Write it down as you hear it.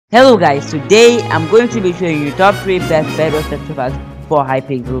Hello guys, today I'm going to be showing you top 3 best Bedwars texture packs for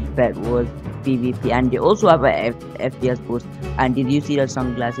Hyper Group Bedwars PvP, and they also have a FPS boost. And did you see the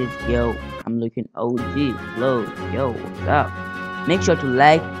sunglasses? Yo, I'm looking OG flow. Yo, what's up? Make sure to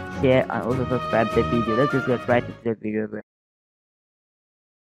like, share, and also subscribe to the video. Let's just get right into the video.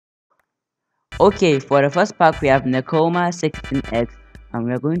 Okay, for the first pack we have Nekoma 16X, and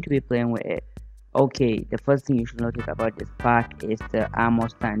we're going to be playing with it. Okay, the first thing you should notice about this pack is the armor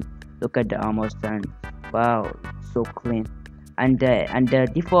stand. Look at the armor stand. Wow, so clean. And the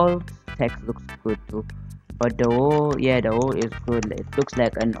default text looks good too. But the whole is good. It looks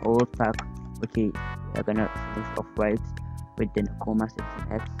like an old pack. Okay, we're gonna finish off right with the Nekoma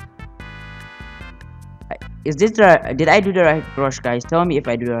 16X. Is this the did I do the right rush, guys? Tell me if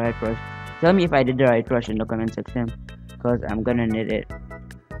I do the right rush. Tell me if I did the right rush in the comment section, because I'm gonna need it.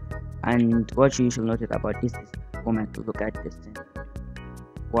 And what you should notice about this is, comment to look at this thing.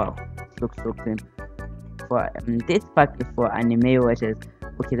 Wow, it looks so clean. For this pack is for anime watchers.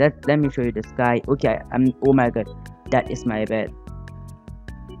 Okay, let me show you the sky. Okay, oh my god, that is my bed.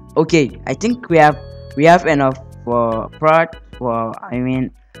 Okay, I think we have enough for prod. For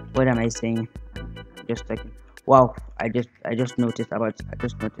what am I saying? Just checking. Wow, I just noticed something.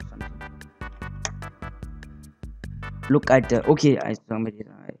 Look at the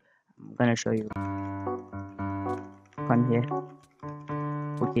I'm gonna show you. Come here.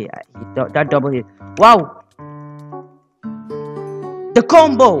 Okay, that double hit. Wow, the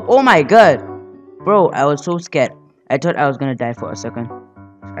combo. Oh my god, bro, I was so scared. I thought I was gonna die for a second.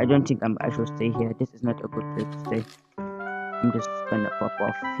 I don't think I should stay here. This is not a good place to stay. I'm just gonna pop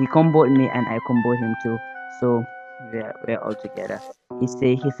off. He comboed me and I comboed him too, so we're all together. He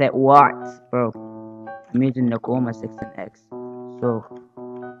said what, bro? I'm using Nekoma 16X, so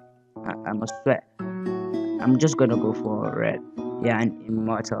I must sweat. I'm just gonna go for red. Yeah, and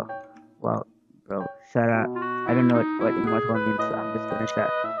immortal. Wow, bro, shut up. I don't know what immortal means, so I'm just gonna shut.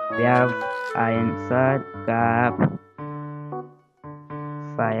 We have iron sword, gap,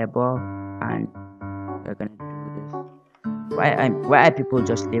 fireball, and we're gonna do this. Why are people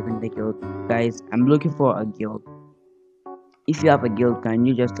just leaving the guild? Guys, I'm looking for a guild. If you have a guild, can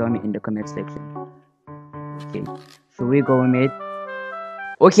you just tell me in the comment section? Okay, should we go with?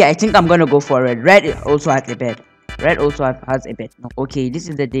 Okay, I think I'm gonna go for red. Red also has a bed. Red also has a bed. No. Okay, this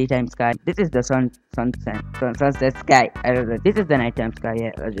is the daytime sky. This is the sunset sky. I don't know. This is the nighttime sky.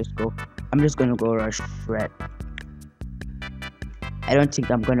 Yeah, let's just go. I'm just gonna go rush red. I don't think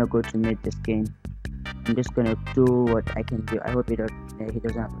I'm gonna go to mid this game. I'm just gonna do what I can do. I hope he doesn't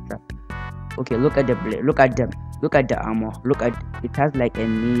have a trap. Okay, look at the blade. Look at the armor. Look at it has like a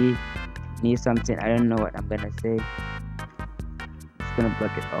knee something. I don't know what I'm gonna say. Gonna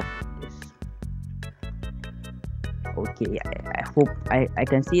block it off with this. Okay, I hope I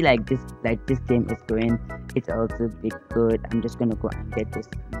can see like this game is going. It's also big good. I'm just gonna go and get this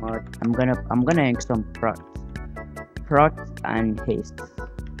mod. I'm gonna ink some prots and haste.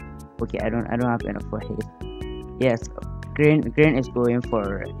 Okay, I don't have enough for haste. Yes, green is going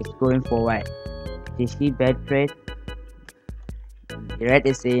for white. Is he bed trade? Red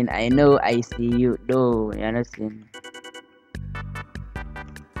is saying I know, I see you. No, you're not seeing.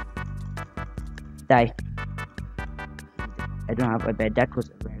 Die. I don't have a bed. That was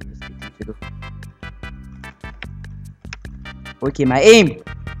a very risky thing to do. Okay, my aim.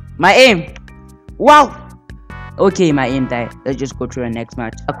 Wow. Okay, my aim died. Let's just go to the next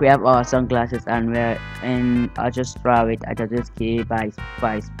match. We have our sunglasses and we're in Ultra with Akatsuki by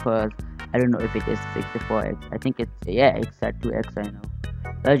Spurs. I don't know if it is 64x. I think it's at 2x. I know.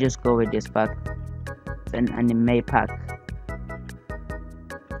 Let's just go with this pack. It's an anime pack.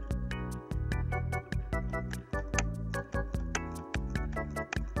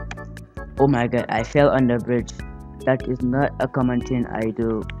 Oh my god, I fell on the bridge. That is not a common thing I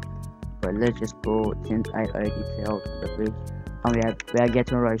do. But let's just go since I already fell on the bridge. And we are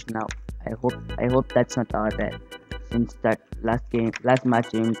getting rushed now. I hope that's not our bad. Since that last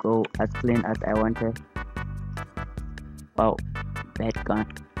match didn't go as clean as I wanted. Wow, bad gun.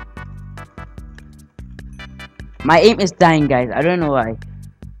 My aim is dying, guys. I don't know why.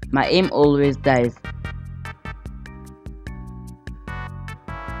 My aim always dies.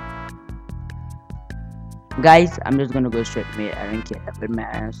 Guys, I'm just gonna go straight mid. I don't care with my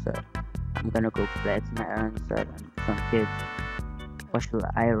iron sword. I'm gonna go flex my iron sword and some kids. What should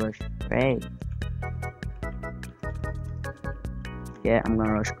I rush? Gray. Yeah, I'm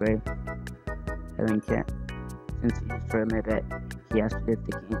gonna rush Gray. I don't care. Since he destroyed my bed, he has to live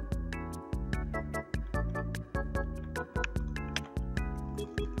the game.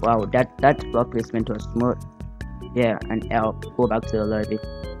 Wow, that block placement was smooth. Yeah, and L. Go back to the lobby.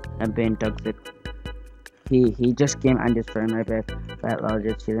 I'm being toxic. He just came and destroyed my bed. But I was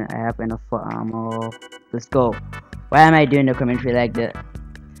just chilling. I have enough for ammo. Let's go. Why am I doing the commentary like that?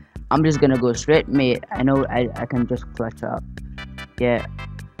 I'm just gonna go straight mid. I know I can just clutch up. Yeah,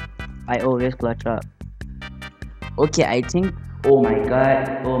 I always clutch up. Okay, I think. Oh my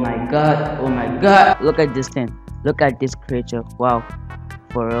god! Oh my god! Oh my god! Look at this thing. Look at this creature. Wow.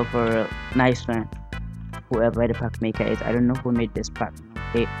 For real, for real. Nice one. Whoever the pack maker is, I don't know who made this pack.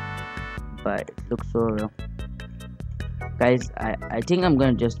 Okay, but it looks so real. Guys, I think I'm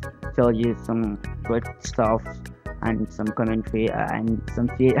gonna just tell you some good stuff and some commentary and some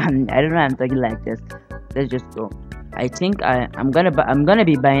and I don't know, I'm talking like this. Let's just go. I think I'm gonna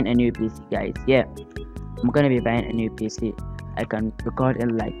be buying a new PC, guys. Yeah, I'm gonna be buying a new PC. I can record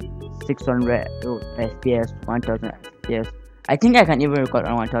in like 600 FPS, 1000 FPS. I think I can even record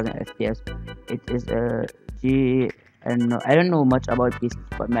on 1000 FPS. It is a I don't know much about PCs,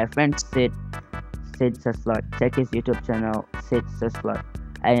 but my friend Sidsasloth. Check his YouTube channel, Sidsasloth.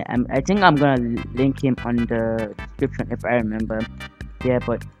 I think I'm gonna link him on the description if I remember. Yeah,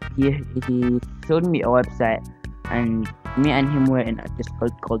 but he showed me a website, and me and him were in a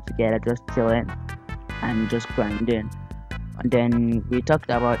Discord call together, just chilling and just grinding. And then we talked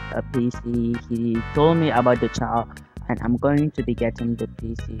about a PC. He told me about the child, and I'm going to be getting the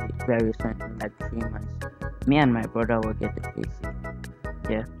PC very soon, in like 3 months. Me and my brother will get the PC.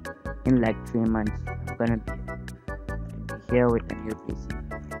 Yeah, in like 3 months. I'm gonna be here with a new PC.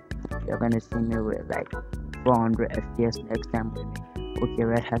 You're gonna see me with like 400 FPS next time with me. Okay,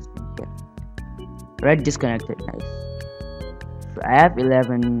 Red has been here. Red disconnected. Nice. So I have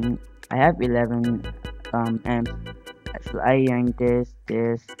 11 amps. Should I yank this?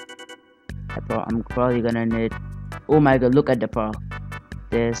 I'm probably gonna need. Oh my god! Look at the power.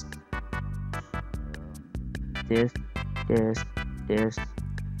 This,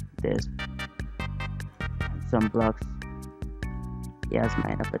 some blocks. Yes,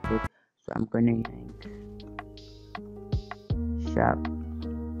 mine up a bit. So I'm gonna yank sharp.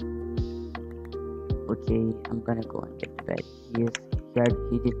 Okay, I'm gonna go and get bed.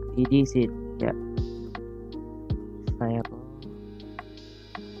 He did it. Yeah. Fireball.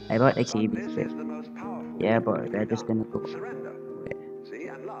 I bought a KB strip. Yeah, but we're just gonna go.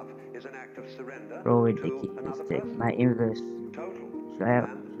 Roll with the key instead. My invest. Do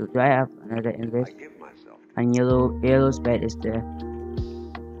I have another invest? And yellow's bed is there.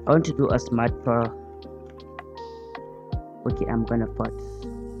 I want to do a smart pearl. Okay, I'm gonna put.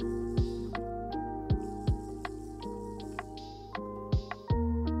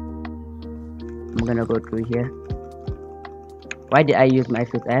 I'm gonna go through here. Why did I use my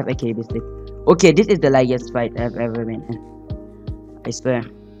fist? I have a KB stick. Okay, this is the largest fight I've ever been in. I swear.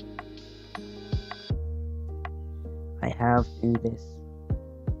 I have in this.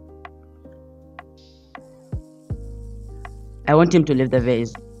 I want him to leave the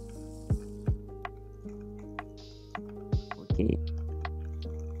vase. Okay.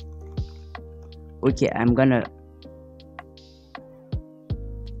 Okay, I'm gonna.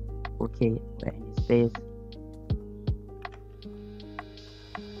 Okay, we're in his face.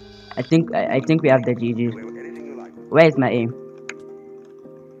 I think we have the GG's. Where is my aim?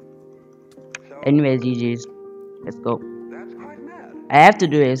 Anyways, GG's. Let's go. I have to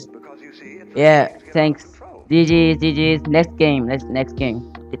do this. Yeah, thanks. GG's. Next game. Next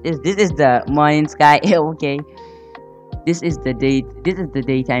game. This is the morning sky. Okay. This is the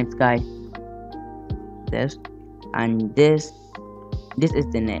daytime sky. This and this is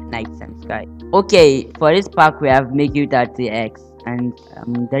the nighttime sky. Okay, for this pack we have Miku 30x. And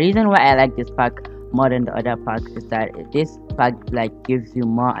the reason why I like this pack more than the other packs is that this pack like gives you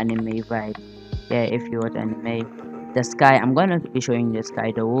more anime vibes. Yeah, if you watch anime, the sky. I'm gonna be showing the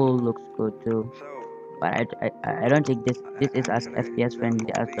sky. The world looks good too, but I don't think this is as FPS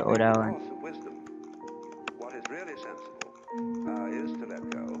friendly as the other one. What is really sensible is to let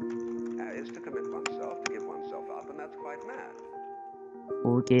go, is to commit oneself, to give oneself up, and that's quite mad.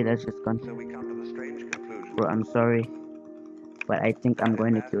 Okay, let's just continue. So we come to the strange conclusion. Bro, I'm sorry, but I think I'm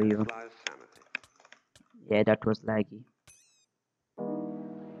going to kill you. Yeah, that was laggy.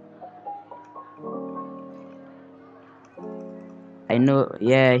 I know,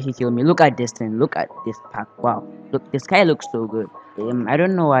 yeah, he killed me. Look at this thing. Look at this pack. Wow. Look, this guy looks so good. I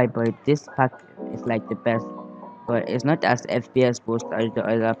don't know why, but this pack is like the best. But it's not as FPS boost as the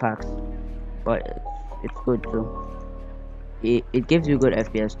other packs. But it's good too. It gives you good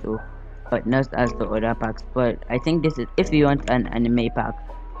FPS too. But not as the other packs. But I think this is, if you want an anime pack,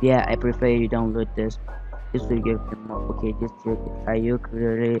 yeah, I prefer you download this. This will give you more. Okay, this are you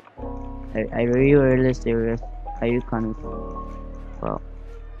really serious? Are you coming? Well,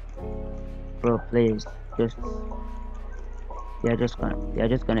 Bro, please, just they're just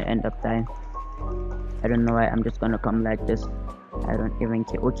gonna end up dying. I don't know why I'm just gonna come like this. I don't even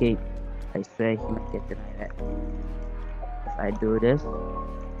care. Okay, I swear he might get to my head. If I do this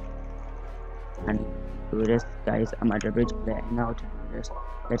and do this, guys, I'm at the bridge player. I know how to do this.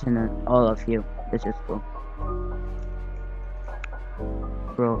 Letting on all of you. Let's just go.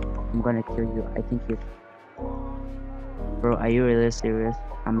 Bro, I'm gonna kill you. I think you. Bro, are you really serious?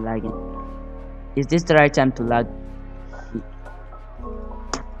 I'm lagging. Is this the right time to lag?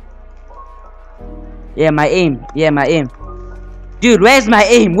 Yeah, my aim. Yeah, my aim. Dude, where's my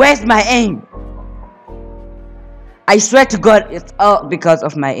aim? Where's my aim? I swear to God, it's all because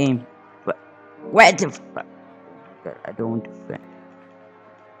of my aim. But where the fuck? I don't want to friend.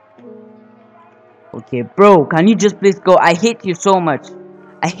 Okay, bro, can you just please go? I hate you so much.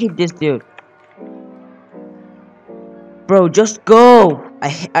 I hate this dude. Bro, just go.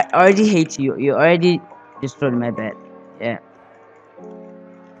 I already hate you. You already destroyed my bed. Yeah.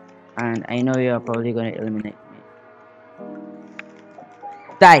 And I know you're probably gonna eliminate me.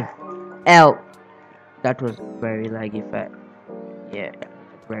 Die. L. That was very laggy fat. Yeah,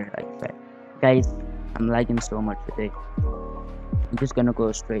 very laggy fat. Guys, I'm lagging so much today. I'm just gonna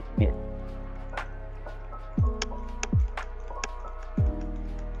go straight mid.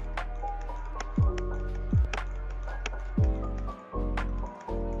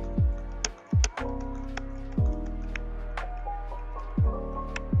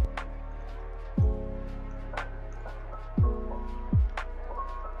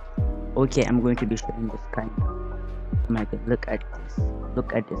 Okay, I'm going to be showing this guy now. Oh my god, look at this.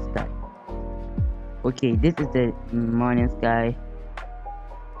 Look at this guy. Okay, this is the morning sky,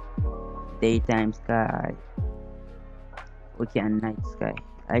 daytime sky, okay, and night sky.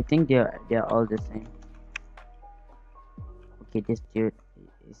 I think they're all the same. Okay, this dude,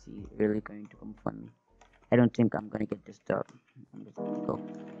 is he really going to come for me? I don't think I'm gonna get this job. I'm just gonna go.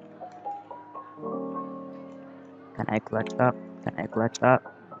 Can I clutch up? Can I clutch up?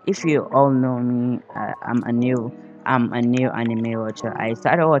 If you all know me, I'm a new anime watcher. I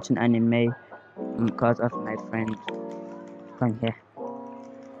started watching anime because of my friend. Come here.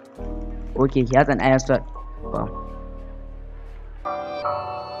 Okay, he has an iron sword. Wow.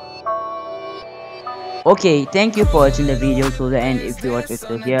 Okay, thank you for watching the video to the end. If you watch it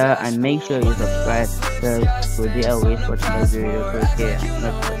to here, and make sure you subscribe so they always watching the video. Okay,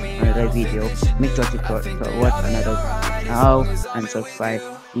 another video. Make sure to watch another now and subscribe.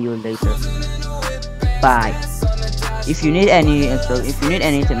 See you later. Bye. If you need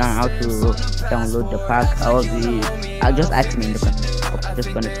anything on how to download the pack, I'll just ask me in the comments. I'm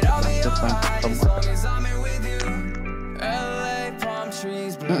just gonna check it out. Just gonna come